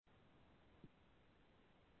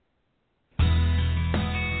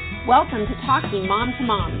Welcome to Talking Mom to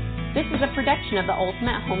Mom. This is a production of the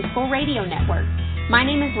Ultimate Homeschool Radio Network. My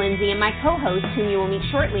name is Lindsay, and my co-host, whom you will meet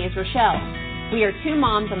shortly, is Rochelle. We are two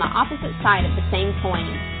moms on the opposite side of the same coin.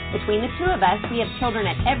 Between the two of us, we have children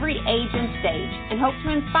at every age and stage, and hope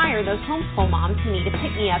to inspire those homeschool moms who need a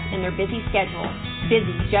pick-me-up in their busy schedule,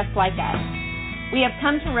 busy just like us. We have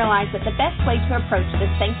come to realize that the best way to approach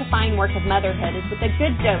this sanctifying work of motherhood is with a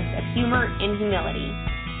good dose of humor and humility.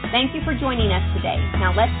 Thank you for joining us today.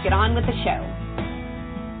 Now let's get on with the show.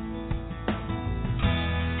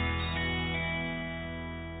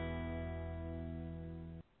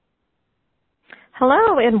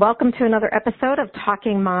 Hello, and welcome to another episode of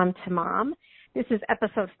Talking Mom to Mom. This is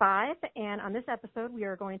episode 5, and on this episode we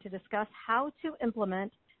are going to discuss how to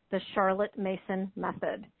implement the Charlotte Mason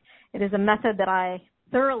method. It is a method that I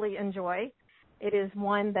thoroughly enjoy. It is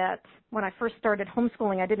one that when I first started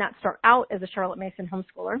homeschooling, I did not start out as a Charlotte Mason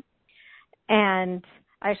homeschooler, and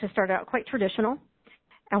I actually started out quite traditional.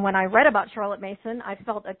 And when I read about Charlotte Mason, I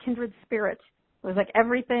felt a kindred spirit. It was like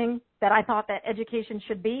everything that I thought that education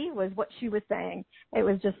should be was what she was saying. It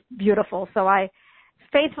was just beautiful. So I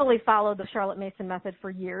faithfully followed the Charlotte Mason method for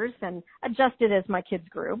years and adjusted as my kids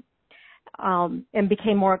grew. And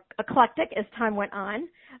became more eclectic as time went on,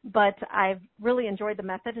 but I've really enjoyed the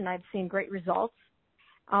method and I've seen great results.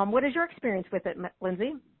 What is your experience with it,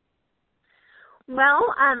 Lindsay? Well,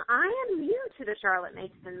 I am new to the Charlotte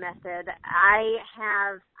Mason method. I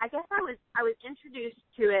guess I was introduced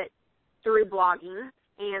to it through blogging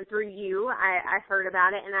and through you. I heard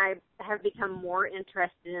about it and I have become more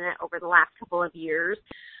interested in it over the last couple of years.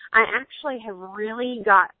 I actually have really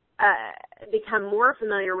become more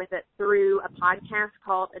familiar with it through a podcast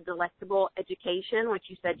called A Delectable Education, which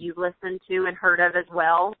you said you've listened to and heard of as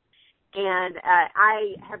well. And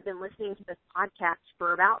I have been listening to this podcast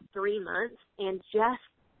for about 3 months and just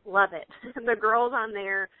love it. The girls on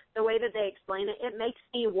there, the way that they explain it, it makes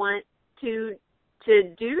me want to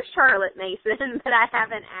do Charlotte Mason, but I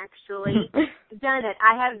haven't actually done it.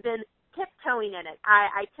 I have been tiptoeing in it.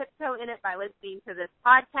 I tiptoe in it by listening to this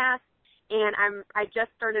podcast. And I just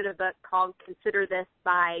started a book called Consider This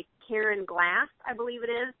by Karen Glass, I believe it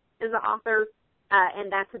is the author, and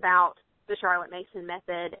that's about the Charlotte Mason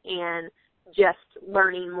method and just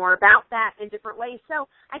learning more about that in different ways. So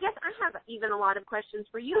I guess I have even a lot of questions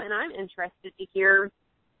for you, and I'm interested to hear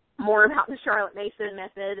more about the Charlotte Mason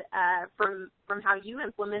method from how you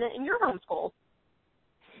implement it in your homeschool.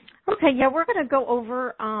 Okay, yeah, we're going to go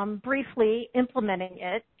over briefly implementing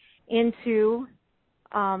it into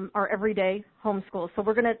our everyday homeschool. So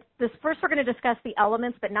we're going to discuss the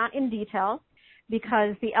elements, but not in detail,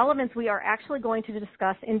 because the elements we are actually going to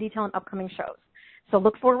discuss in detail in upcoming shows. So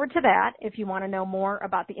look forward to that if you want to know more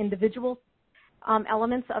about the individual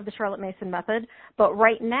elements of the Charlotte Mason method. But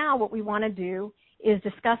right now what we want to do is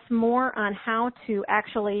discuss more on how to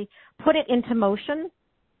actually put it into motion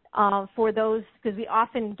for those, because we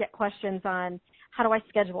often get questions on how do I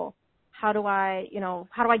schedule? How do I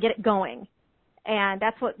get it going? And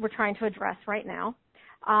that's what we're trying to address right now.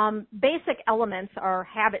 Basic elements are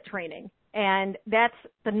habit training, and that's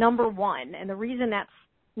the number one. And the reason that's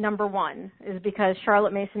number one is because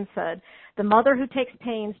Charlotte Mason said, the mother who takes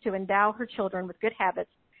pains to endow her children with good habits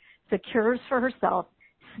secures for herself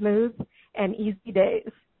smooth and easy days.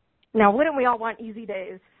 Now, wouldn't we all want easy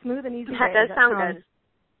days? Smooth and easy days. That does sound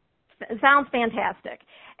good. It sounds fantastic.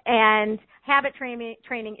 And habit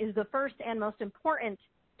training is the first and most important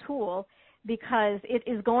tool, because it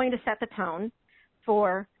is going to set the tone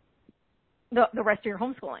for the rest of your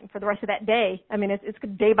homeschooling, for the rest of that day. I mean, it's a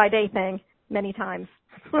day-by-day thing many times.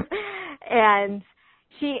 And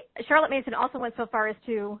Charlotte Mason also went so far as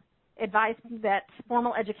to advise that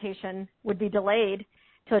formal education would be delayed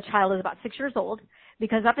till a child is about 6 years old,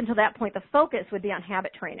 because up until that point, the focus would be on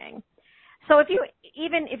habit training. So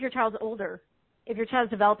even if your child's older, if your child's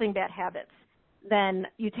developing bad habits, then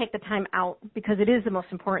you take the time out, because it is the most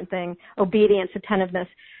important thing. Obedience, attentiveness,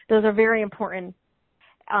 those are very important.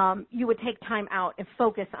 You would take time out and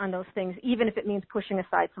focus on those things, even if it means pushing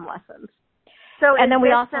aside some lessons. So and then we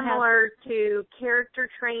this also similar to character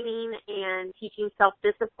training and teaching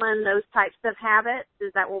self-discipline, those types of habits?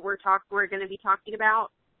 Is that what we're going to be talking about?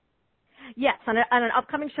 Yes. On an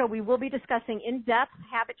upcoming show, we will be discussing in-depth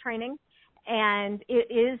habit training, and it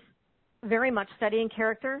is very much studying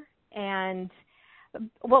character. And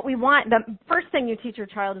what we want, the first thing you teach your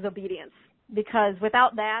child is obedience, because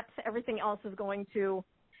without that, everything's going to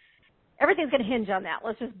hinge on that.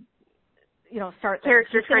 Let's just, start there.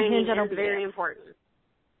 Character training is very important.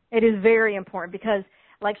 It is very important because,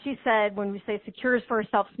 like she said, when we say secures for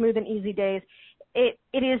herself smooth and easy days, it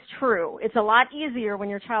is true. It's a lot easier when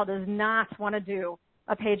your child does not want to do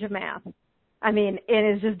a page of math. I mean,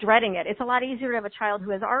 it is just dreading it. It's a lot easier to have a child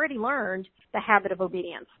who has already learned the habit of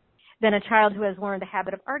obedience than a child who has learned the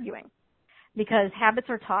habit of arguing, because habits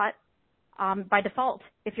are taught by default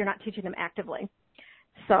if you're not teaching them actively.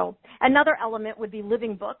 So another element would be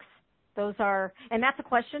living books. Those are, and that's a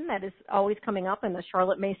question that is always coming up in the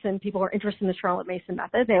Charlotte Mason. People are interested in the Charlotte Mason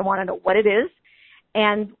method. They want to know what it is.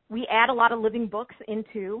 And we add a lot of living books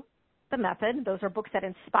into the method. Those are books that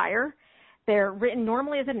inspire. They're written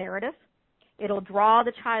normally as a narrative. It'll draw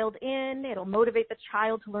the child in. It'll motivate the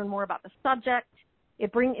child to learn more about the subject.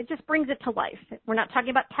 It just brings it to life. We're not talking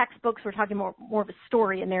about textbooks. We're talking more of a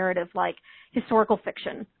story, a narrative, like historical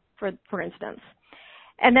fiction, for instance.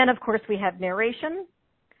 And then, of course, we have narration,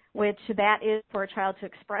 which that is for a child to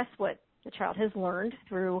express what the child has learned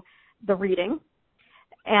through the reading.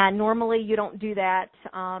 And normally you don't do that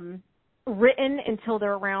written until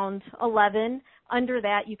they're around 11. Under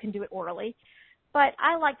that, you can do it orally. But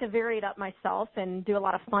I like to vary it up myself and do a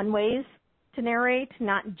lot of fun ways to narrate,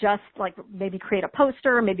 not just like maybe create a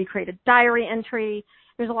poster, maybe create a diary entry.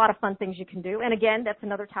 There's a lot of fun things you can do. And again, that's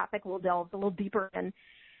another topic we'll delve a little deeper in,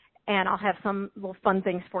 and I'll have some little fun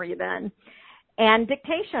things for you then. And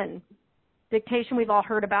dictation. Dictation we've all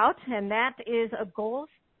heard about, and that is a goal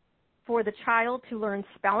for the child to learn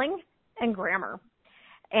spelling and grammar.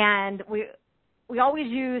 And we always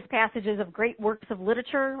use passages of great works of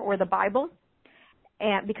literature or the Bible,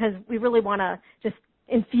 and because we really want to just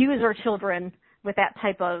infuse our children with that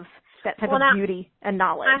type of beauty and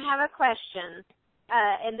knowledge. I have a question,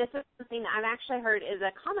 and this is something that I've actually heard is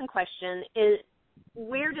a common question, is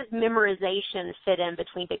where does memorization fit in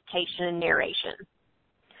between dictation and narration?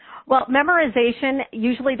 Well, memorization,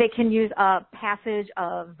 usually they can use a passage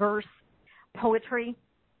of verse, poetry,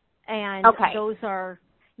 and those are,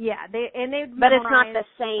 but it's not the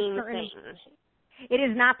same thing. It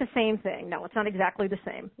is not the same thing. No, it's not exactly the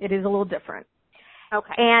same. It is a little different.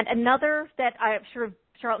 Okay. And another that I'm sure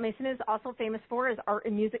Charlotte Mason is also famous for is art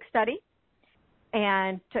and music study.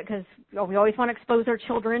 And because we always want to expose our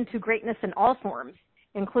children to greatness in all forms,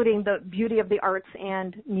 including the beauty of the arts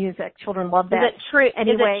and music. Children love that. Is it true?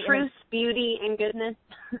 Anyway, is it truth, beauty, and goodness?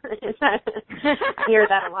 I hear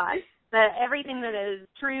that a lot. That everything that is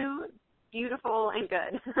true, beautiful, and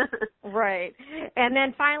good. Right. And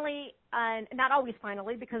then finally, not always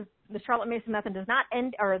finally, because the Charlotte Mason method does not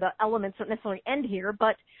end, or the elements don't necessarily end here,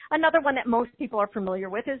 but another one that most people are familiar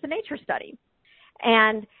with is the nature study.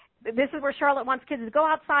 And this is where Charlotte wants kids to go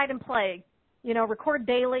outside and play, record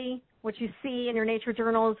daily what you see in your nature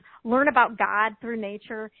journals, learn about God through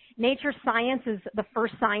nature. Nature science is the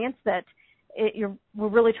first science that we're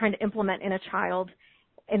really trying to implement in a child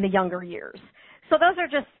in the younger years. So those are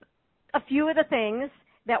just a few of the things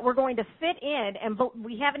that we're going to fit in, and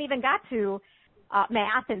we haven't even got to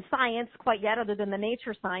math and science quite yet, other than the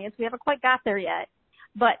nature science. We haven't quite got there yet.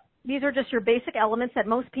 But these are just your basic elements that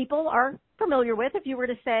most people are familiar with. If you were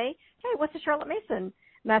to say, hey, what's the Charlotte Mason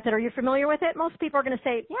method? Are you familiar with it? Most people are going to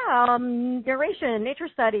say, yeah, narration, nature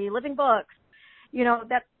study, living books.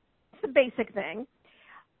 That's the basic thing.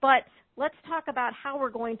 But let's talk about how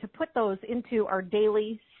we're going to put those into our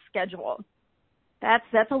daily schedule.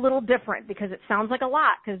 That's a little different because it sounds like a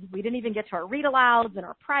lot, because we didn't even get to our read alouds and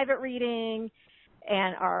our private reading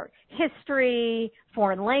and our history,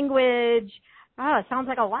 foreign language. Oh, it sounds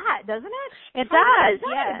like a lot, doesn't it? It does,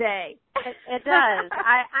 yes. It does.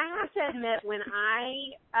 I have to admit, when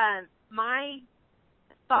my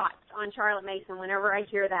thoughts on Charlotte Mason, whenever I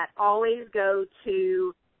hear that, always go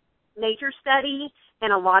to nature study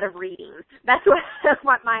and a lot of reading. That's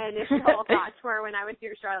what my initial thoughts were when I would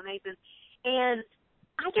hear Charlotte Mason. And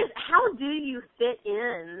how do you fit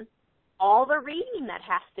in all the reading that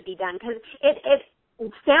has to be done? Because it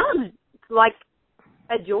sounds like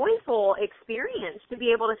a joyful experience to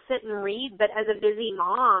be able to sit and read, but as a busy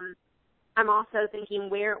mom, I'm also thinking,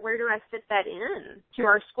 where do I fit that in to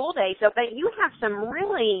our school day? So, but you have some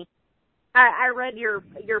really, I read your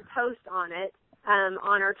post on it, on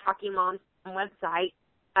our Talking Moms website,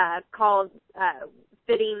 called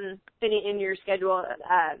fitting in your schedule,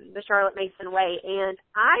 the Charlotte Mason way, and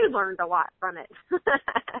I learned a lot from it.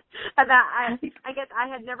 I guess I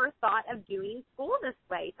had never thought of doing school this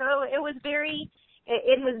way, so it was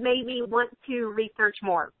made me want to research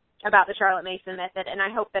more about the Charlotte Mason method, and I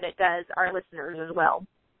hope that it does our listeners as well.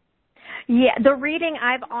 Yeah, the reading,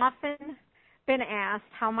 I've often been asked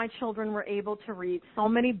how my children were able to read so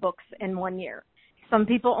many books in 1 year. Some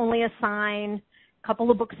people only assign a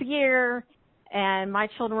couple of books a year, and my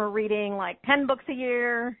children were reading like 10 books a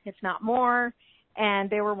year, if not more, and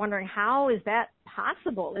they were wondering, how is that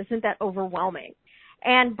possible? Isn't that overwhelming?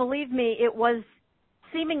 And believe me, it was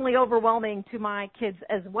seemingly overwhelming to my kids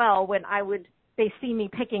as well when they see me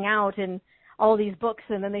picking out and all these books,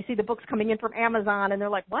 and then they see the books coming in from Amazon, and they're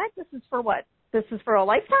like, what? This is for what? This is for a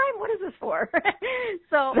lifetime? What is this for?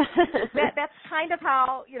 So that's kind of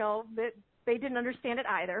how, they didn't understand it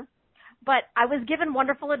either. But I was given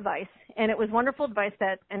wonderful advice, and it was wonderful advice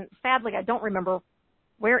and sadly, I don't remember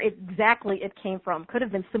where exactly it came from. Could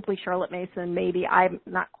have been simply Charlotte Mason, maybe. I'm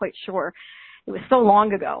not quite sure. It was so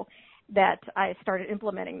long ago that I started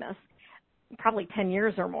implementing this, probably 10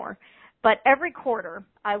 years or more. But every quarter,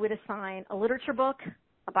 I would assign a literature book,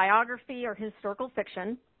 a biography, or historical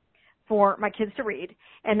fiction for my kids to read.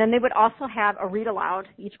 And then they would also have a read aloud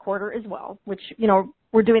each quarter as well, which,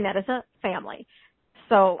 we're doing that as a family.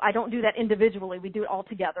 So I don't do that individually. We do it all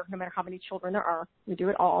together, no matter how many children there are. We do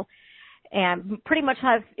it all. And pretty much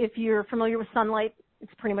if you're familiar with Sunlight,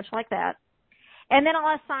 it's pretty much like that. And then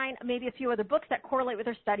I'll assign maybe a few other books that correlate with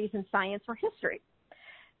their studies in science or history.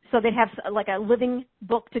 So they'd have like a living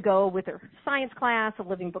book to go with their science class, a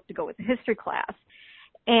living book to go with the history class.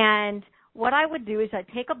 And what I would do is I'd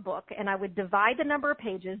take a book and I would divide the number of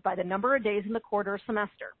pages by the number of days in the quarter or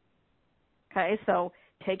semester. Okay, so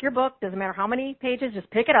take your book, doesn't matter how many pages, just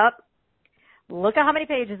pick it up, look at how many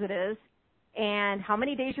pages it is, and how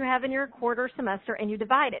many days you have in your quarter or semester, and you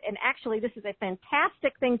divide it. And actually, this is a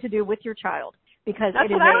fantastic thing to do with your child because That's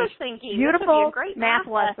it is what I was thinking. beautiful a great math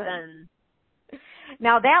lesson.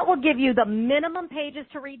 Now, that will give you the minimum pages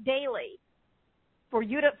to read daily for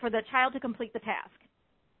the child to complete the task.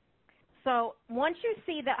 So once you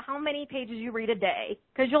see that how many pages you read a day,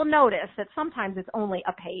 because you'll notice that sometimes it's only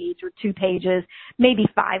a page or 2 pages, maybe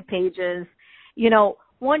 5 pages,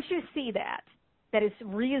 once you see that it's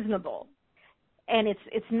reasonable and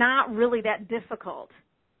it's not really that difficult,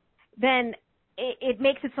 then it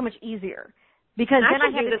makes it so much easier. Because then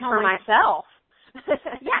I have to tell myself.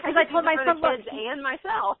 Yeah, because I told my son, kids and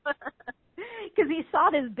myself. Because he saw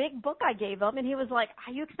this big book I gave him, and he was like,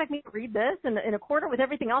 you expect me to read this in a quarter with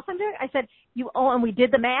everything else I'm doing? I said, and we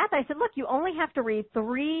did the math. I said, look, you only have to read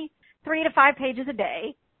 3 to 5 pages a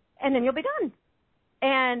day, and then you'll be done.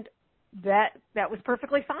 And that was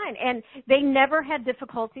perfectly fine. And they never had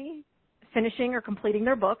difficulty finishing or completing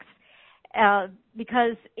their books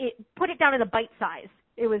because it put it down in a bite size.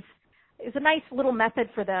 It was a nice little method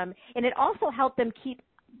for them, and it also helped them keep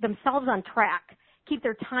themselves on track, keep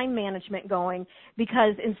their time management going,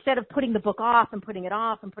 because instead of putting the book off and putting it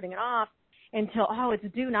off and putting it off until, it's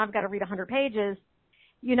due, now I've got to read 100 pages,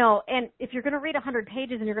 and if you're going to read 100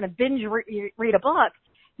 pages and you're going to binge read a book,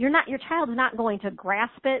 your child's not going to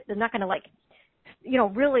grasp it. They're not going to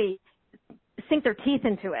really sink their teeth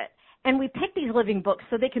into it. And we pick these living books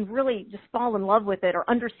so they can really just fall in love with it or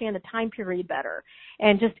understand the time period better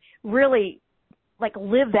and just really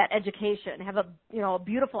live that education, have a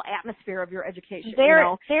beautiful atmosphere of your education.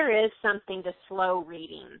 There is something to slow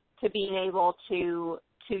reading, to being able to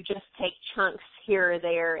just take chunks here or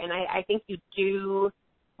there, and I think you do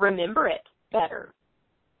remember it better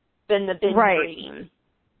than the binge reading.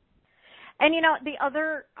 And the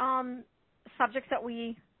other subjects that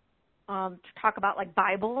we talk about, like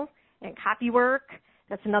Bible and copywork,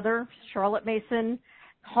 that's another Charlotte Mason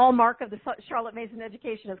hallmark of the Charlotte Mason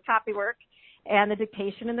education is copywork. And the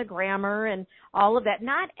dictation and the grammar and all of that.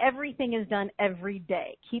 Not everything is done every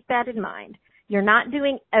day. Keep that in mind. You're not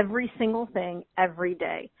doing every single thing every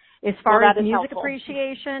day. As far as music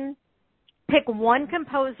appreciation, pick one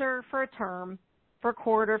composer for a term, for a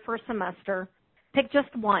quarter, for a semester. Pick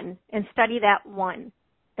just one and study that one.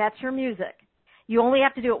 That's your music. You only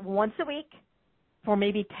have to do it once a week for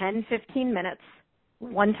maybe 10, 15 minutes,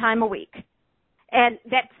 one time a week. And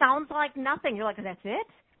that sounds like nothing. You're like, that's it?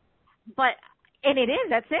 And it is,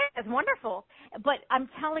 that's it. It's wonderful. But I'm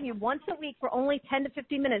telling you, once a week for only 10 to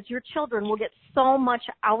 15 minutes, your children will get so much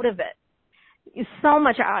out of it. So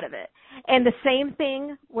much out of it. And the same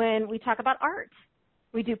thing when we talk about art.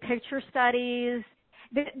 We do picture studies.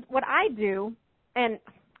 What I do, and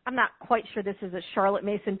I'm not quite sure this is a Charlotte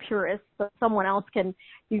Mason purist, but someone else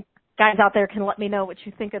you guys out there can let me know what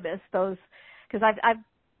you think of this. Because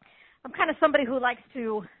I'm kind of somebody who likes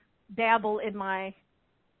to dabble in my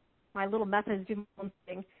little methods, do my own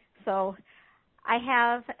thing. So I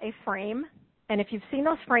have a frame, and if you've seen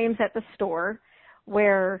those frames at the store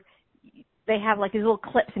where they have like these little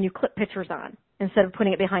clips and you clip pictures on instead of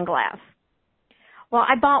putting it behind glass. Well,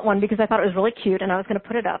 I bought one because I thought it was really cute and I was going to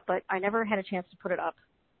put it up, but I never had a chance to put it up.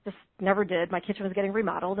 Just never did. My kitchen was getting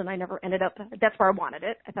remodeled and I never ended up, that's where I wanted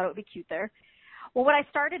it. I thought it would be cute there. Well, what I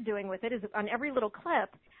started doing with it is on every little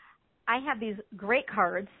clip, I have these great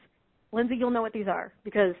cards. Lindsay, you'll know what these are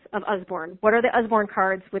because of Usborne. What are the Usborne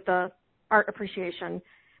cards with the art appreciation?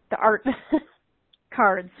 The art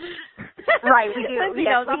cards. Right, we do. Lindsay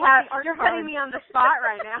Yes, knows we I'm have. like You're cards. putting me on the spot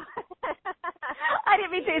right now. I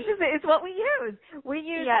didn't mean to. It's what we use. We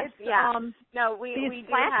use No, we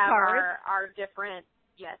do have our different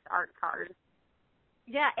art cards.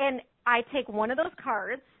 Yeah, and I take one of those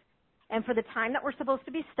cards, and for the time that we're supposed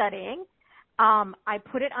to be studying, I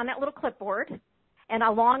put it on that little clipboard, and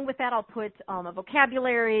along with that, I'll put a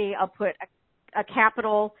vocabulary. I'll put a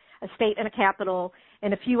capital, a state and a capital,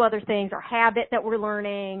 and a few other things, our habit that we're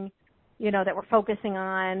learning, that we're focusing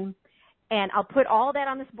on. And I'll put all that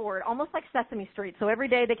on this board, almost like Sesame Street. So every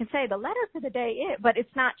day they can say the letter for the day is, but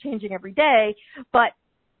it's not changing every day, but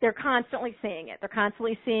they're constantly seeing it. They're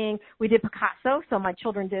constantly seeing, we did Picasso, so my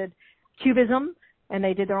children did Cubism, and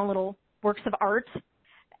they did their own little works of art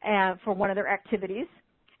for one of their activities.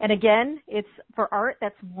 And again, it's for art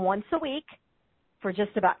that's once a week for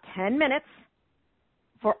just about 10 minutes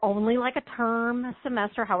for only like a term, a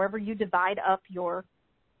semester, however you divide up your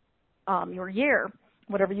year,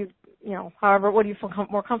 whatever what do you feel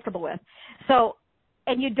more comfortable with. So,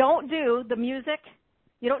 and you don't do the music.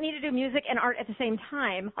 You don't need to do music and art at the same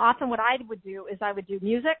time. Often what I would do is I would do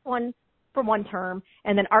music for one term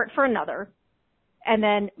and then art for another and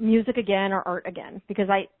then music again or art again because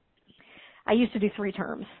I used to do 3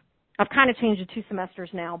 terms. I've kind of changed to 2 semesters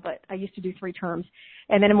now, but I used to do 3 terms.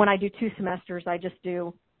 And then when I do 2 semesters, I just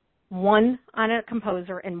do 1 on a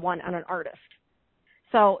composer and 1 on an artist.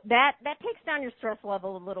 So that takes down your stress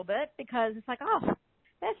level a little bit because it's like, oh,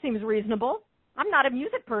 that seems reasonable. I'm not a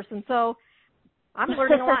music person, so I'm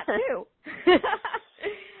learning a lot too.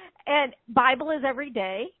 And Bible is every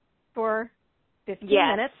day for 15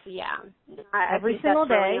 minutes. Yeah. Every single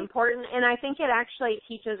day. Really important, and I think it actually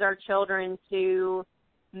teaches our children to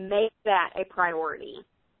make that a priority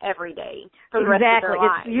every day for the rest of their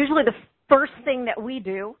lives. It's usually the first thing that we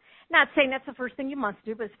do. Not saying that's the first thing you must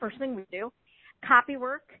do, but it's the first thing we do. Copy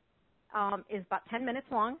work is about 10 minutes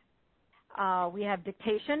long. We have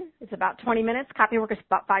dictation. It's about 20 minutes. Copy work is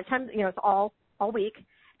about 5 times. It's all week.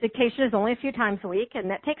 Dictation is only a few times a week, and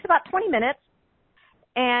that takes about 20 minutes.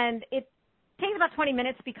 And it takes about 20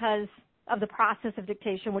 minutes because of the process of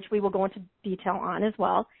dictation, which we will go into detail on as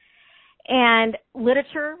well. And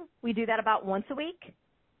literature, we do that about once a week.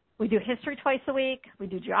 We do history twice a week. We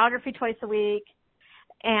do geography twice a week.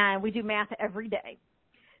 And we do math every day.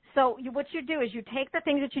 So what you do is you take the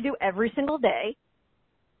things that you do every single day,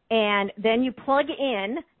 and then you plug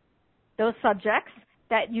in those subjects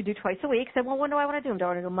that you do twice a week. Say, well, when do I want to do them? Do I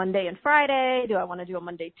want to do Monday and Friday? Do I want to do a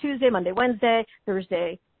Monday, Tuesday, Monday, Wednesday,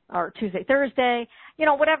 Thursday, or Tuesday, Thursday?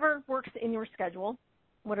 Whatever works in your schedule,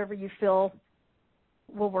 whatever you feel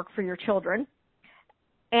will work for your children.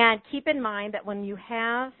 And keep in mind that when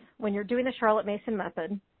you're doing the Charlotte Mason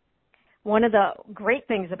method, one of the great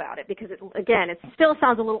things about it, because it still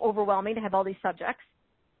sounds a little overwhelming to have all these subjects,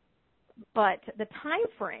 but the time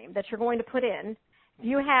frame that you're going to put in, if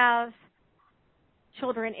you have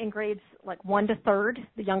children in grades like 1 to 3rd,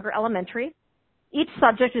 the younger elementary, each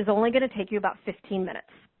subject is only going to take you about 15 minutes.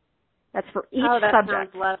 That's for each subject. Oh, that sounds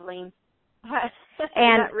lovely.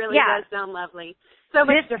 And that really does sound lovely. So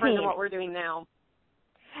much different than what we're doing now.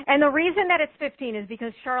 And the reason that it's 15 is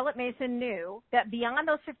because Charlotte Mason knew that beyond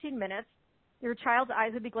those 15 minutes, your child's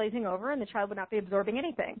eyes would be glazing over and the child would not be absorbing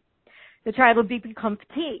anything. The child would become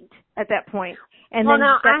fatigued at that point. And well, then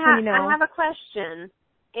now, that's when you know. I have a question.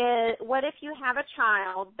 What if you have a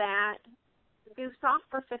child that goofs off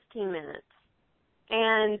for 15 minutes?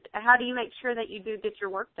 And how do you make sure that you do get your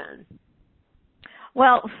work done?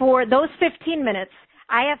 Well, for those 15 minutes,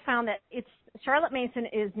 I have found that Charlotte Mason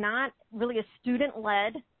is not really a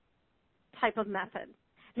student-led type of method.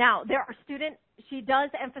 Now, she does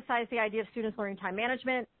emphasize the idea of students learning time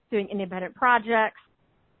management, doing independent projects,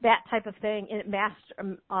 that type of thing,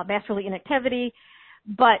 masterly inactivity.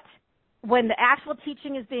 But when the actual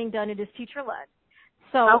teaching is being done, it is teacher-led.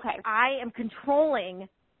 So I am controlling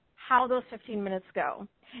how those 15 minutes go.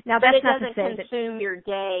 Now, but that's it doesn't consume your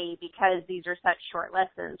day because these are such short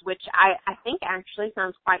lessons, which I think actually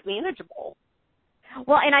sounds quite manageable.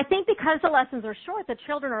 Well, and I think because the lessons are short, the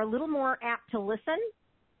children are a little more apt to listen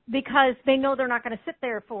because they know they're not going to sit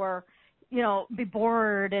there for, be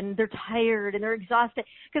bored and they're tired and they're exhausted.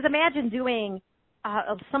 Because imagine doing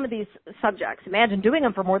some of these subjects, imagine doing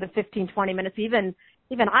them for more than 15, 20 minutes. Even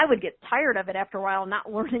I would get tired of it after a while,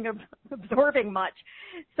 not learning, absorbing much.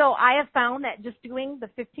 So I have found that just doing the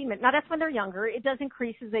 15 minutes, now that's when they're younger. It does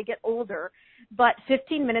increase as they get older, but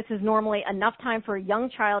 15 minutes is normally enough time for a young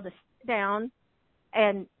child to sit down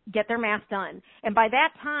and get their math done. And by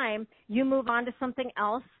that time, you move on to something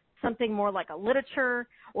else, something more like a literature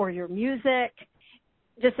or your music.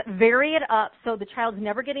 just vary it up so the child's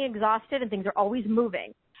never getting exhausted and things are always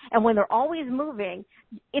moving. And when they're always moving,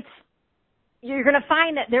 you're going to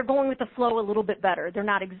find that they're going with the flow a little bit better. They're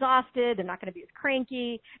not exhausted. They're not going to be as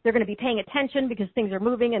cranky. They're going to be paying attention because things are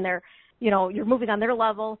moving and you're moving on their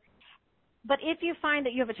level. But if you find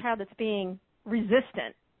that you have a child that's being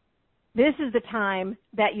resistant, this is the time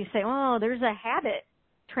that you say, oh, there's a habit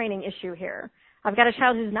training issue here. I've got a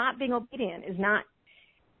child who's not being obedient, is not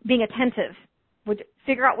being attentive. Would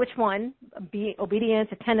figure out which one, obedience,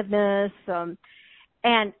 attentiveness,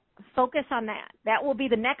 and focus on that. That will be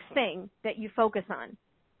the next thing that you focus on,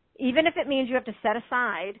 even if it means you have to set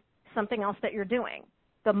aside something else that you're doing.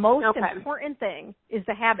 The most important thing is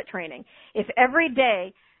the habit training. If every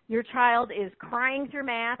day your child is crying through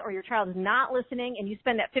math or your child is not listening and you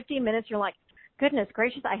spend that 15 minutes, you're like, goodness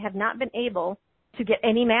gracious, I have not been able to get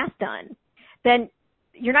any math done, then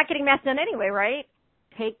you're not getting math done anyway, right?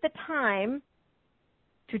 Take the time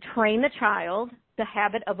to train the child the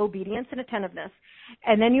habit of obedience and attentiveness.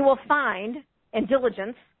 And then you will find, and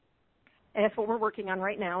diligence, and that's what we're working on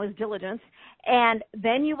right now is diligence, and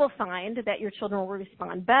then you will find that your children will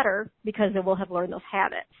respond better because they will have learned those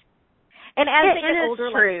habits. And as they get older,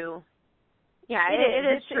 true. Yeah, it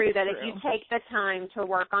is true that if you take the time to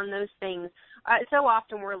work on those things, so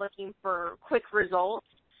often we're looking for quick results,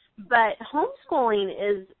 but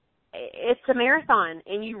homeschooling it's a marathon,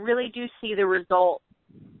 and you really do see the result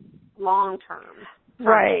long term.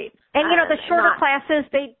 Right. And, the shorter classes,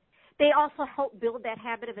 they also help build that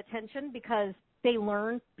habit of attention because they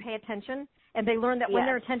learn to pay attention, and they learn that when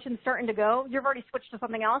their attention's starting to go, you've already switched to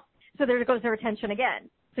something else, so there goes their attention again.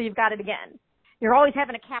 So you've got it again. You're always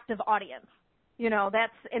having a captive audience.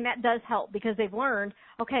 That does help because they've learned,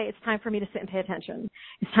 okay, it's time for me to sit and pay attention.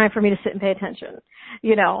 It's time for me to sit and pay attention,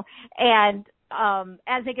 and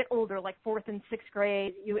as they get older, like 4th and 6th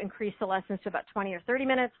grade, you increase the lessons to about 20 or 30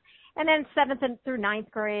 minutes. And then 7th through 9th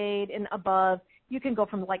grade and above, you can go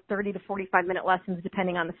from like 30 to 45-minute lessons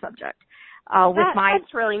depending on the subject.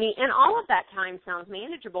 That's really neat. And all of that time sounds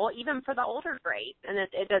manageable, even for the older grades, and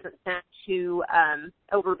it doesn't sound too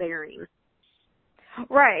overbearing.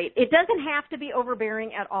 Right. It doesn't have to be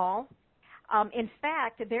overbearing at all. In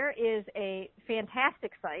fact, there is a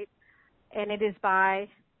fantastic site, and it is by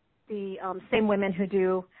the same women who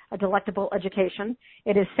do A Delectable Education.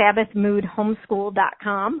 It is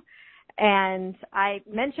sabbathmoodhomeschool.com. And I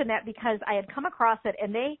mentioned that because I had come across it,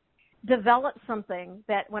 and they developed something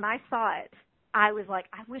that when I saw it, I was like,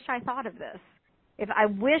 I wish I thought of this. I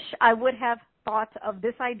wish I would have thought of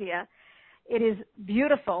this idea. It is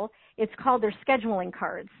beautiful. It's called their scheduling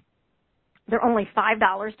cards. They're only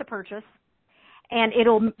 $5 to purchase, and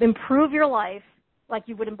it'll improve your life like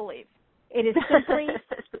you wouldn't believe. It is simply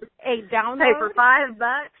a download. Hey, for $5,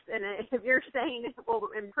 and if you're saying it will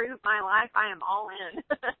improve my life, I am all in.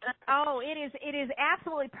 Oh, it is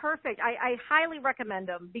absolutely perfect. I highly recommend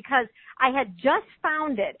them because I had just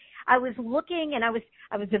found it. I was looking and I was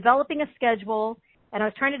developing a schedule, and I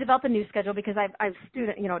was trying to develop a new schedule because I've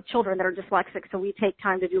children that are dyslexic, so we take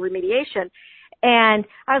time to do remediation. And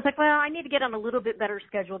I was like, well, I need to get on a little bit better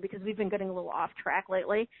schedule because we've been getting a little off track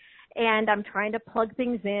lately. And I'm trying to plug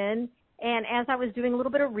things in. And as I was doing a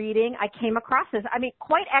little bit of reading, I came across this,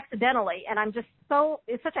 quite accidentally, and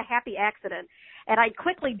it's such a happy accident. And I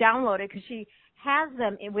quickly downloaded because she has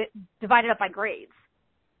them divided up by grades.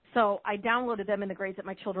 So I downloaded them in the grades that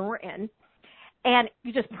my children were in. And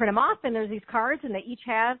you just print them off, and there's these cards, and they each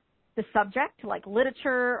have the subject, like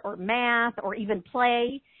literature or math or even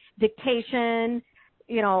play, dictation,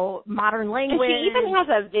 modern language. And she even has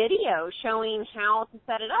a video showing how to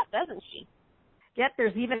set it up, doesn't she? Yep,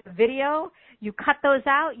 there's even a video. You cut those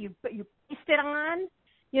out, you paste it on,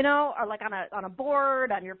 or like on a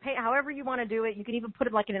board, on your however you want to do it. You can even put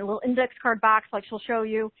it like in a little index card box like she'll show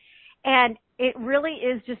you. And it really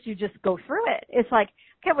is you just go through it. It's like,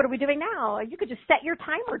 okay, what are we doing now? You could just set your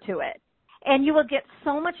timer to it. And you will get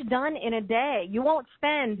so much done in a day. You won't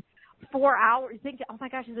spend 4 hours thinking, oh my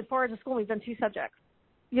gosh, is it 4 hours of school? We've done 2 subjects.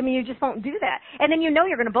 You just won't do that. And then you're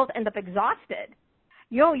going to both end up exhausted.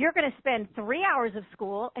 You're going to spend 3 hours of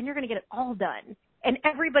school, and you're going to get it all done. And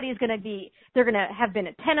everybody's going to they're going to have been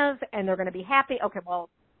attentive, and they're going to be happy. Okay, well,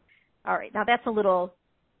 all right. Now that's a little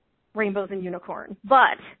rainbows and unicorn.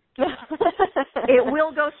 But it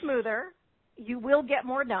will go smoother. You will get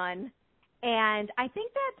more done. And I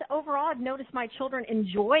think that overall I've noticed my children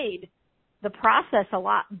enjoyed the process a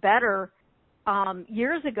lot better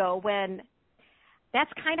years ago when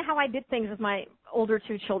that's kind of how I did things with my older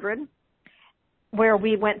 2 children, where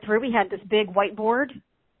we went through. We had this big whiteboard.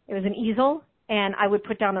 It was an easel, and I would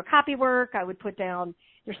put down their copywork. I would put down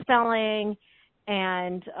their spelling,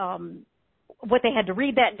 and what they had to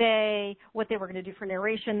read that day, what they were going to do for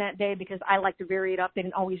narration that day, because I like to vary it up. They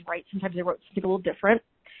didn't always write. Sometimes they wrote something a little different,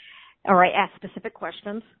 or I asked specific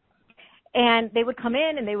questions. And they would come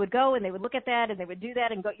in and they would go and they would look at that and they would do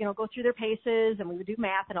that and go through their paces, and we would do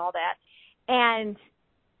math and all that. And,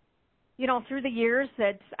 through the years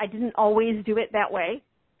that I didn't always do it that way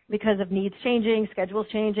because of needs changing, schedules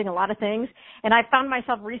changing, a lot of things. And I found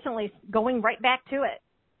myself recently going right back to it,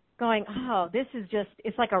 going, oh, this is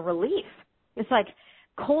it's like a relief. It's like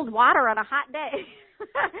cold water on a hot day.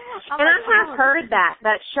 And I have heard that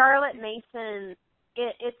Charlotte Mason,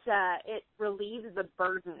 it relieves the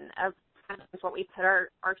burden of what we put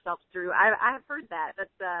ourselves through. I have heard that. That's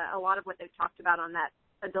a lot of what they've talked about on that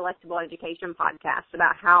Delectable Education podcast,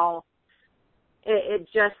 about how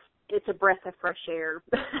it's a breath of fresh air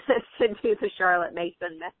to do the Charlotte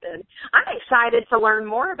Mason method. I'm excited to learn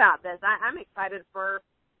more about this. I'm excited for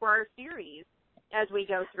our series as we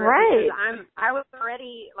go through. Right. I was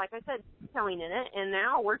already, like I said, telling in it, and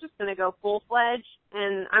now we're just going to go full-fledged,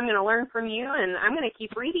 and I'm going to learn from you, and I'm going to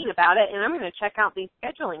keep reading about it, and I'm going to check out these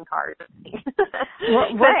scheduling cards.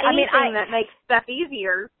 Right. Anything that makes stuff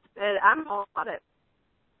easier, I'm all about it.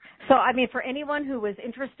 So, for anyone who was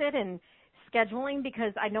interested in scheduling,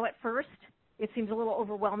 because I know at first it seems a little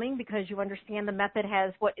overwhelming because you understand the method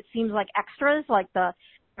has what it seems like extras, like the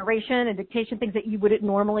narration and dictation, things that you wouldn't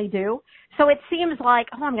normally do. So it seems like,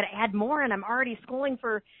 I'm going to add more, and I'm already schooling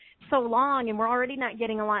for so long, and we're already not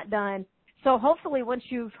getting a lot done. So hopefully once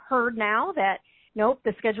you've heard now that, nope,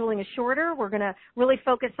 the scheduling is shorter, we're going to really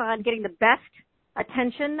focus on getting the best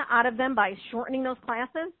attention out of them by shortening those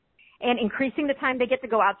classes and increasing the time they get to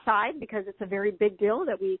go outside, because it's a very big deal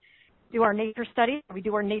that we do our nature studies, we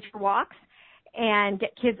do our nature walks, and get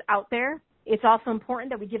kids out there. It's also important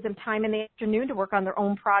that we give them time in the afternoon to work on their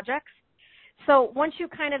own projects. So once you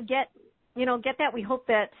kind of get that, we hope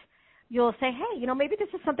that you'll say, hey, maybe this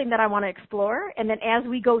is something that I want to explore. And then as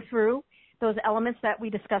we go through those elements that we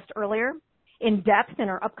discussed earlier in depth in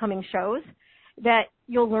our upcoming shows, that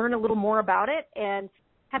you'll learn a little more about it and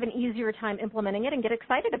have an easier time implementing it and get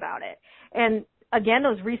excited about it. And again,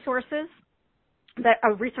 those resources that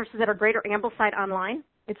are great are Ambleside Online.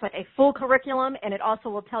 It's like a full curriculum, and it also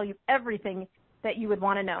will tell you everything that you would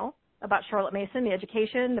want to know about Charlotte Mason, the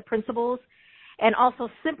education, the principles. And also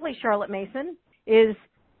Simply Charlotte Mason is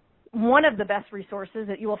one of the best resources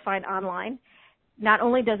that you will find online. Not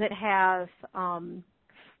only does it have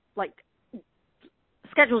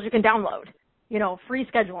schedules you can download, free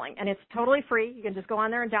scheduling, and it's totally free. You can just go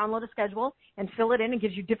on there and download a schedule and fill it in. It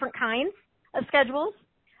gives you different kinds of schedules,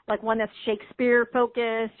 like one that's Shakespeare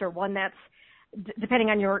focused or one that's depending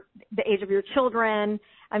on the age of your children.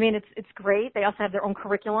 It's great. They also have their own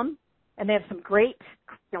curriculum, and they have some great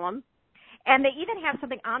curriculum. And they even have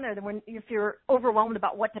something on there that if you're overwhelmed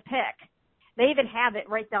about what to pick, they even have it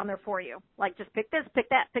right down there for you. Like, just pick this, pick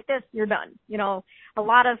that, pick this, you're done. A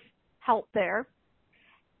lot of help there.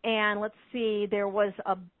 And let's see, there was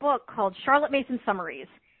a book called Charlotte Mason Summaries.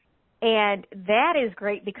 And that is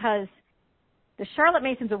great because the Charlotte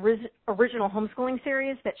Mason's original homeschooling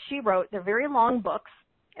series that she wrote, they're very long books,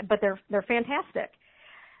 but they're fantastic.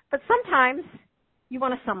 But sometimes you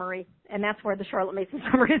want a summary, and that's where the Charlotte Mason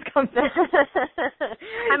Summaries comes in.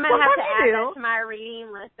 I might have to add that to my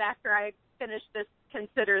reading list after I finish this.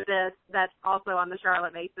 Consider this. That's also on the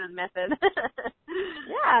Charlotte Mason method.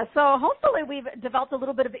 Yeah, so hopefully we've developed a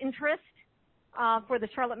little bit of interest for the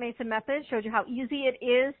Charlotte Mason method, showed you how easy it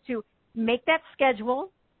is to make that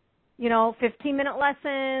schedule. 15-minute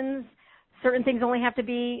lessons, certain things only have to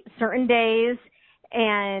be certain days.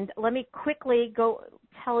 And let me quickly go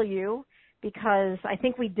tell you, because I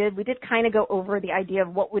think we did kind of go over the idea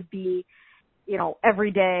of what would be, every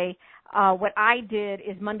day. What I did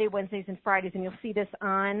is Monday, Wednesdays, and Fridays, and you'll see this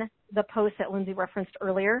on the post that Lindsay referenced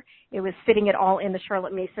earlier. It was Fitting It All in the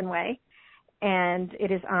Charlotte Mason Way, and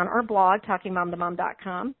it is on our blog,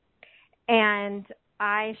 talkingmomtomom.com. And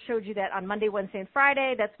I showed you that on Monday, Wednesday, and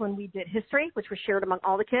Friday. That's when we did history, which was shared among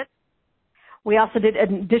all the kids. We also did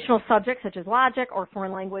additional subjects such as logic or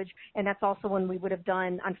foreign language, and that's also when we would have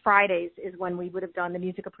done, on Fridays is when we would have done the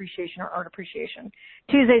music appreciation or art appreciation.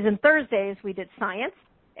 Tuesdays and Thursdays we did science,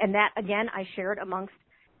 and that, again, I shared amongst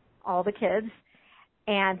all the kids.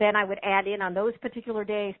 And then I would add in on those particular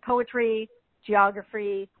days poetry,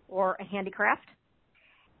 geography, or a handicraft.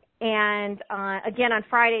 And again, on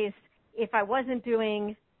Fridays, if I wasn't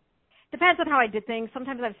doing, depends on how I did things.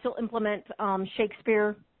 Sometimes I'd still implement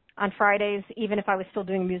Shakespeare on Fridays. Even if I was still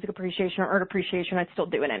doing music appreciation or art appreciation, I'd still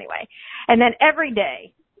do it anyway. And then every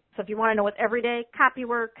day, so if you want to know what's every day,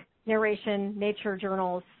 copywork, narration, nature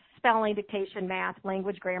journals, spelling, dictation, math,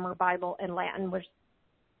 language, grammar, Bible, and Latin, which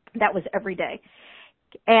That was every day.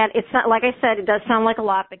 And it's not, like I said, it does sound like a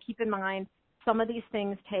lot, but keep in mind, some of these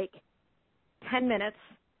things take 10 minutes,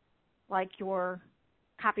 like your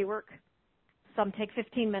copy work. Some take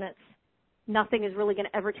 15 minutes. Nothing is really going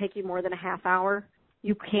to ever take you more than a half hour.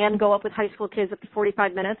 You can go up with high school kids up to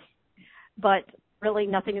 45 minutes, but really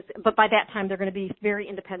nothing is, but by that time they're going to be very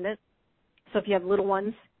independent. So if you have little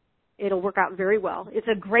ones, it'll work out very well. It's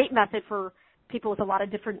a great method for people with a lot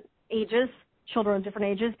of different ages, children of different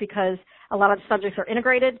ages, because a lot of the subjects are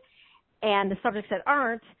integrated, and the subjects that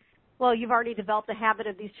aren't, well, you've already developed a habit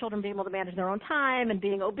of these children being able to manage their own time and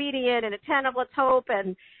being obedient and attentive, let's hope,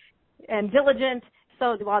 and diligent.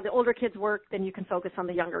 So while the older kids work, then you can focus on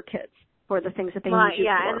the younger kids for the things that they need you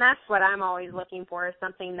for. And that's what I'm always looking for, is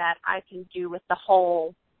something that I can do with the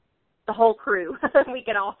whole crew. We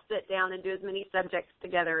can all sit down and do as many subjects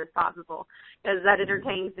together as possible, because that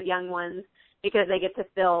entertains the young ones, because they get to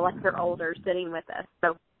feel like they're older sitting with us.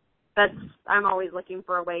 So I'm always looking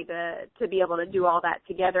for a way to be able to do all that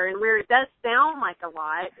together. And where it does sound like a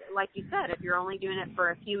lot, like you said, if you're only doing it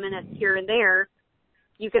for a few minutes here and there,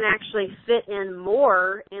 you can actually fit in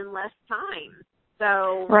more in less time.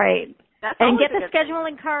 So right. And get the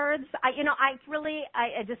scheduling thing. cards. I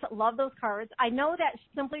just love those cards. I know that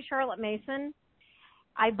Simply Charlotte Mason,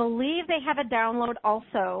 I believe they have a download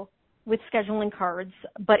also with scheduling cards,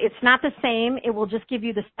 but it's not the same. It will just give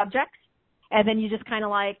you the subjects, and then you just kind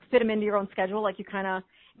of like fit them into your own schedule. Like it's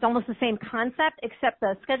almost the same concept, except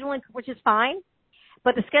the scheduling, which is fine,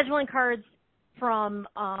 but the scheduling cards from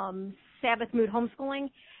Sabbath Mood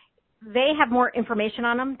Homeschooling, they have more information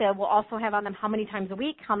on them. They will also have on them how many times a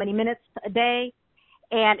week, how many minutes a day,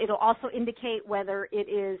 and it'll also indicate whether it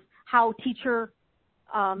is how teacher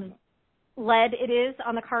led it is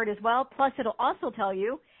on the card as well. Plus, it'll also tell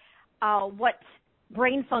you what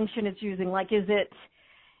brain function it's using. Like, is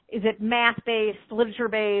it math-based,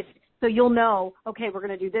 literature-based? So you'll know, okay, we're going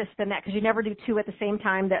to do this, then that, because you never do two at the same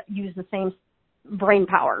time that use the same brain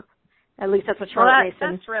power. At least that's what Charlotte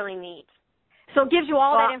Mason. That's really neat. So it gives you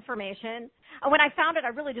all that information. When I found it, I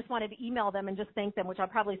really just wanted to email them and just thank them, which I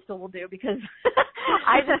probably still will do, because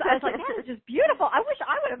I was like, that is just beautiful. I wish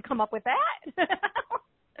I would have come up with that.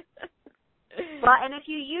 Well, and if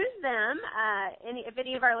you use them, if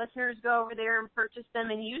any of our listeners go over there and purchase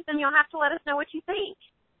them and use them, you'll have to let us know what you think.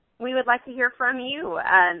 We would like to hear from you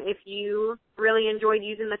if you really enjoyed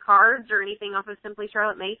using the cards or anything off of Simply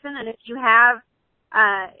Charlotte Mason, and if you have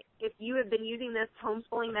been using this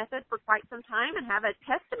homeschooling method for quite some time and have a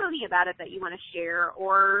testimony about it that you want to share,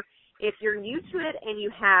 or if you're new to it and you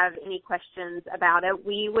have any questions about it,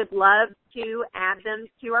 we would love to add them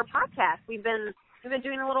to our podcast. We've been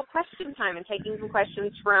doing a little question time and taking some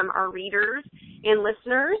questions from our readers and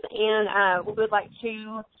listeners, and we would like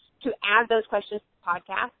to add those questions to the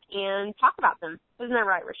podcast and talk about them. Isn't that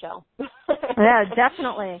right, Rochelle? Yeah,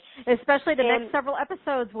 definitely. Especially the next several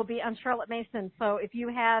episodes will be on Charlotte Mason. So if you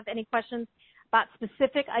have any questions about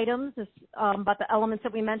specific items, about the elements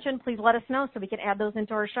that we mentioned, please let us know so we can add those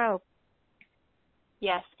into our show.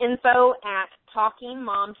 Yes, info at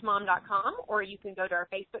talkingmomtomom.com, or you can go to our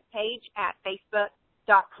Facebook page at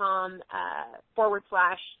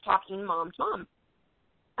facebook.com/talkingmomtomom.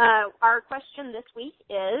 Our question this week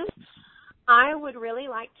is, I would really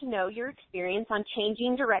like to know your experience on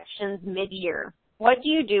changing directions mid-year. What do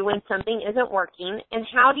you do when something isn't working, and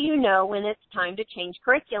how do you know when it's time to change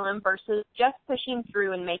curriculum versus just pushing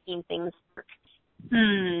through and making things work?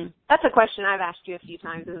 That's a question I've asked you a few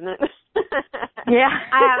times, isn't it? Yeah.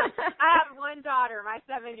 I have one daughter, my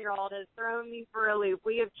 7-year-old, has thrown me for a loop.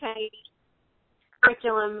 We have changed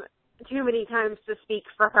curriculum too many times to speak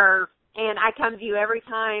for her. And I come to you every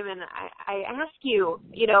time, and I ask you,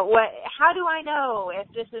 how do I know if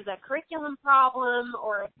this is a curriculum problem,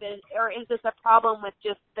 or is this a problem with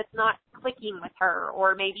just that's not clicking with her,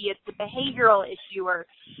 or maybe it's a behavioral issue, or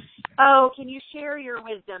can you share your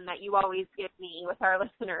wisdom that you always give me with our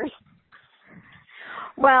listeners?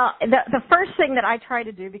 Well, the first thing that I try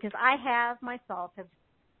to do, because I have myself have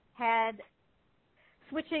had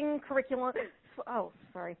switch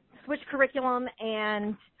curriculum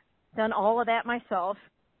and done all of that myself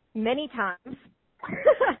many times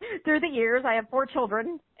through the years. I have 4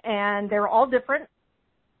 children, and they're all different,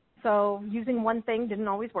 so using one thing didn't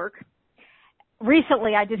always work.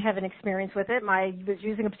 Recently, I did have an experience with it. I was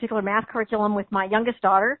using a particular math curriculum with my youngest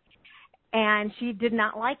daughter, and she did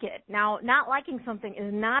not like it. Now, not liking something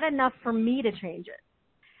is not enough for me to change it,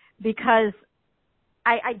 because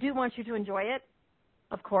I do want you to enjoy it,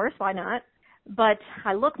 of course, why not? But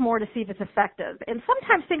I look more to see if it's effective. And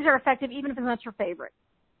sometimes things are effective even if it's not your favorite.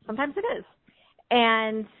 Sometimes it is.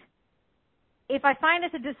 And if I find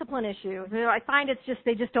it's a discipline issue, I find it's just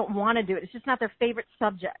they just don't want to do it. It's just not their favorite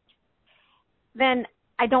subject. Then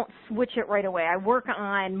I don't switch it right away. I work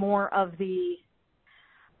on more of the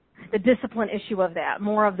discipline issue of that,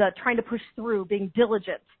 more of the trying to push through, being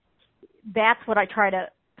diligent. That's what I try to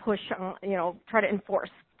push on, try to enforce.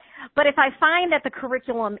 But if I find that the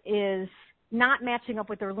curriculum is not matching up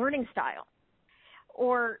with their learning style,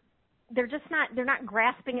 or they're not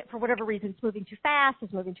grasping it for whatever reason, it's moving too fast,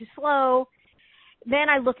 it's moving too slow, then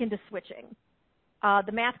I look into switching.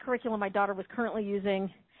 The math curriculum my daughter was currently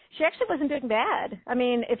using, she actually wasn't doing bad. I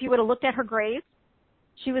mean, if you would have looked at her grades,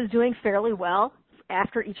 she was doing fairly well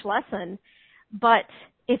after each lesson. But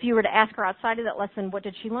if you were to ask her outside of that lesson, what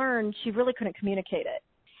did she learn, she really couldn't communicate it.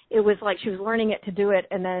 It was like she was learning it to do it,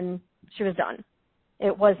 and then she was done.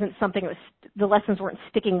 It wasn't something the lessons weren't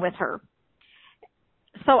sticking with her.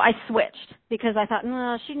 So I switched because I thought,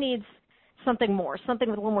 no, she needs something more, something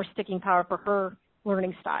with a little more sticking power for her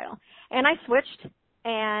learning style. And I switched,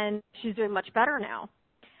 and she's doing much better now.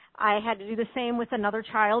 I had to do the same with another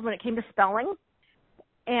child when it came to spelling,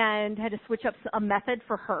 and had to switch up a method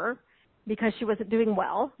for her because she wasn't doing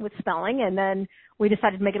well with spelling, and then we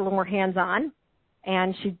decided to make it a little more hands-on,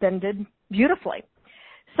 and she then did beautifully.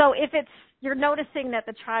 So if you're noticing that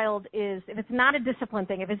the child if it's not a discipline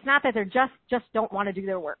thing, if it's not that they're just don't want to do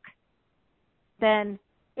their work, then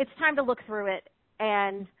it's time to look through it.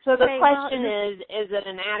 And so the question is it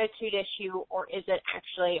an attitude issue, or is it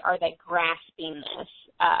actually, are they grasping this?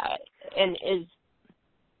 And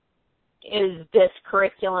is this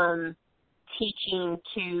curriculum teaching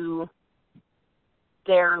to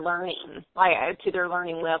their learning, to their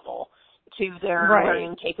learning level, to their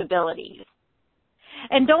learning capabilities?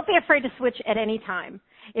 And don't be afraid to switch at any time.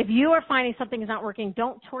 If you are finding something is not working,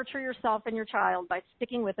 don't torture yourself and your child by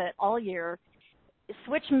sticking with it all year.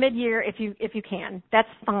 Switch mid-year if you can. That's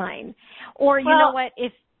fine. Or you know what?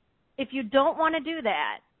 If you don't want to do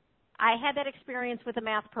that, I had that experience with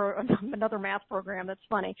another math program. That's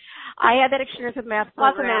funny. I had that experience with math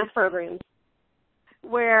programs. Lots of math programs.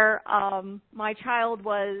 Where my child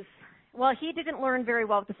he didn't learn very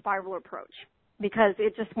well with the spiral approach because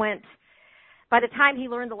it just went, by the time he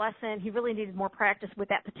learned the lesson, he really needed more practice with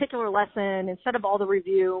that particular lesson instead of all the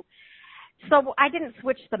review. So I didn't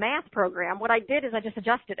switch the math program. What I did is I just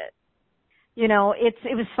adjusted it.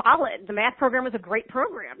 It was solid. The math program was a great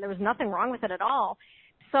program. There was nothing wrong with it at all.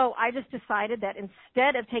 So I just decided that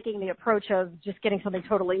instead of taking the approach of just getting something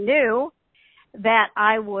totally new, that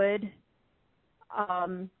I would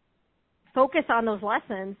focus on those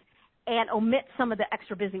lessons and omit some of the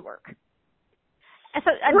extra busy work. And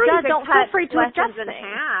so don't feel free to adjust in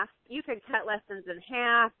half. You could cut lessons in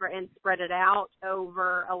half and spread it out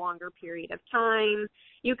over a longer period of time.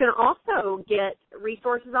 You can also get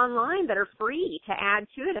resources online that are free to add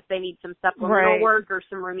to it if they need some supplemental work or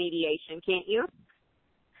some remediation, can't you?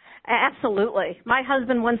 Absolutely. My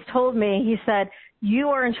husband once told me, he said, you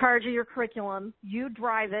are in charge of your curriculum. You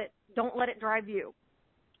drive it. Don't let it drive you.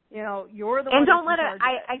 You're the one. And don't let it.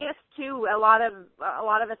 I guess too. A lot of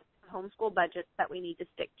us homeschool budgets that we need to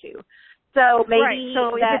stick to. So maybe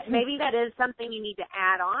maybe that is something you need to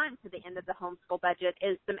add on to the end of the homeschool budget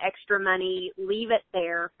is some extra money. Leave it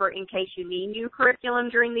there for in case you need new curriculum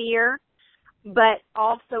during the year. But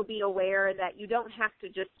also be aware that you don't have to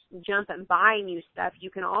just jump and buy new stuff. You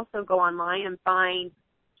can also go online and find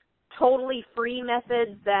totally free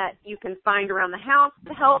methods that you can find around the house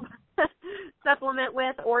to help supplement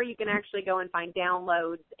with, or you can actually go and find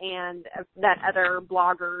downloads and that other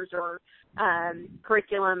bloggers or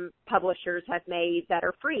curriculum publishers have made that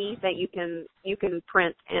are free that you can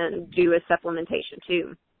print and do a supplementation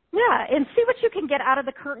too. Yeah, and see what you can get out of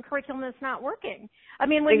the current curriculum that's not working. I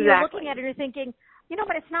mean, when you're looking at it, you're thinking,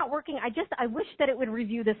 but it's not working. I wish that it would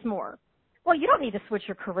review this more. Well, you don't need to switch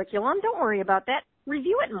your curriculum. Don't worry about that.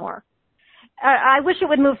 Review it more. I wish it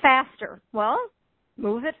would move faster. Well,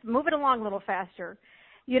 move it along a little faster.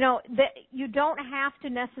 You don't have to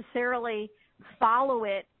necessarily follow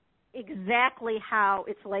it exactly how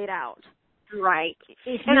it's laid out. Right.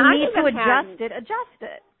 If you need to adjust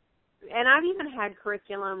it. And I've even had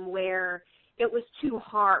curriculum where it was too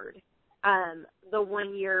hard. The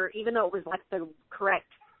 1 year, even though it was like the correct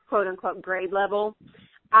quote unquote grade level,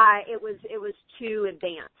 it was too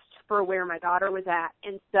advanced for where my daughter was at.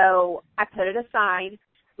 And so I put it aside.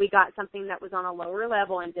 We got something that was on a lower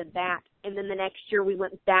level and did that. And then the next year we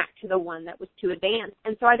went back to the one that was too advanced.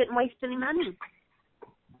 And so I didn't waste any money.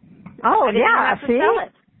 Oh, I didn't yeah. have to sell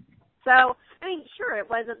it. So, I mean, sure, it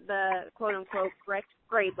wasn't the quote-unquote correct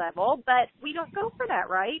grade level, but we don't go for that,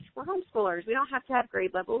 right? We're homeschoolers. We don't have to have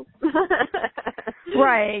grade levels.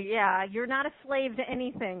 Right, yeah. You're not a slave to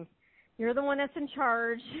anything. You're the one that's in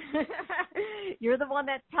charge. You're the one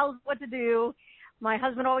that tells what to do. My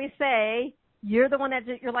husband always say, you're the one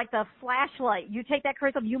you're like the flashlight. You take that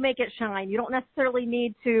curriculum, you make it shine. You don't necessarily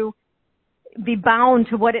need to be bound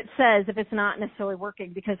to what it says if it's not necessarily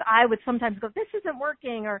working, because I would sometimes go, this isn't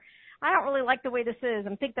working, or I don't really like the way this is,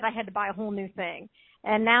 and think that I had to buy a whole new thing.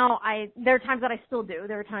 And now there are times that I still do.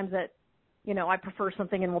 There are times that, I prefer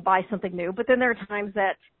something and will buy something new, but then there are times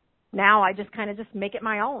that now I just kind of just make it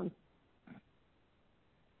my own.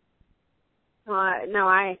 No,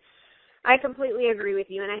 I completely agree with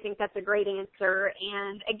you, and I think that's a great answer.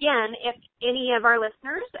 And again, if any of our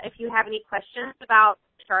listeners, if you have any questions about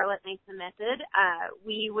Charlotte Mason Method,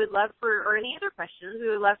 we would love or any other questions, we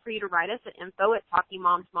would love for you to write us at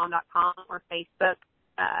info@talkingmomtomom.com or Facebook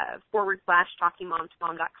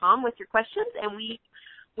 /talkingmomtomom.com with your questions, and we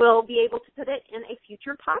will be able to put it in a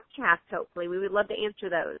future podcast, hopefully. We would love to answer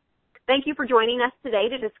those. Thank you for joining us today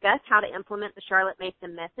to discuss how to implement the Charlotte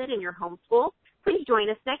Mason Method in your homeschool. Please join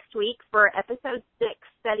us next week for episode 6,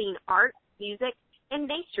 Studying Art, Music, and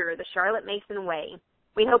Nature, the Charlotte Mason Way.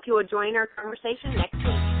 We hope you will join our conversation next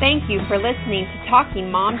week. Thank you for listening to Talking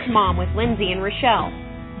Mom to Mom with Lindsay and Rochelle.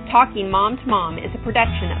 Talking Mom to Mom is a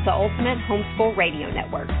production of the Ultimate Homeschool Radio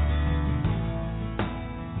Network.